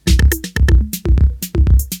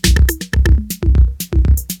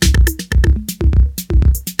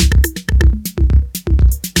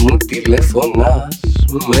τηλεφωνάς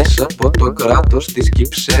μέσα από το κράτος της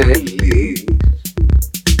Κυψέλης.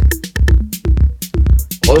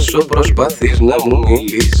 Όσο προσπαθείς να μου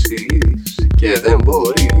μιλήσεις και δεν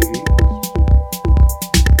μπορείς,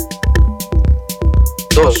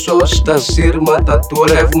 τόσο στα σύρματα του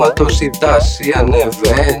ρεύματος η τάση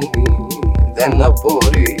ανεβαίνει, δεν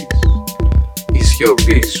απορείς. Η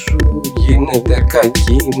σιωπή σου γίνεται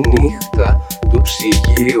κακή νύχτα, του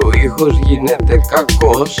ψυγείου ο ήχος γίνεται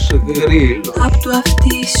κακός γρίλος. Απ' του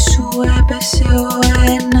αυτί σου έπεσε ο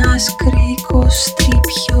ένας κρίκος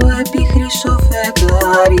τρίπιο επί χρυσό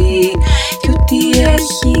φεγγάρι, κι ό,τι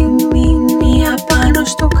έχει μείνει απάνω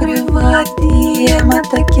στο κρεβάτι,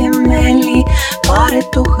 αίματα και μέλι, πάρε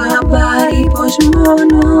το χαμπάρι πως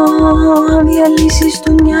μόνο αν διαλύσεις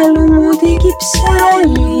του μυαλού μου την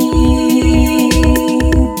Κυψέλη,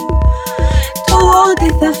 τότε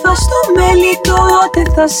θα φας το μέλι, τότε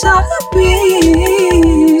θα σ' αγαπήσω.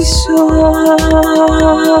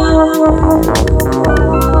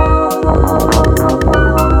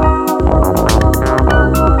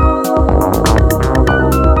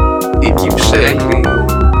 Η Κυψέλη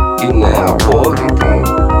είναι απόρριτη,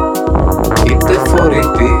 είτε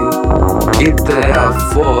φορητή, είτε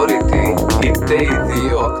αφόρητη, είτε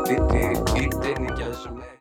ιδιόκτητη.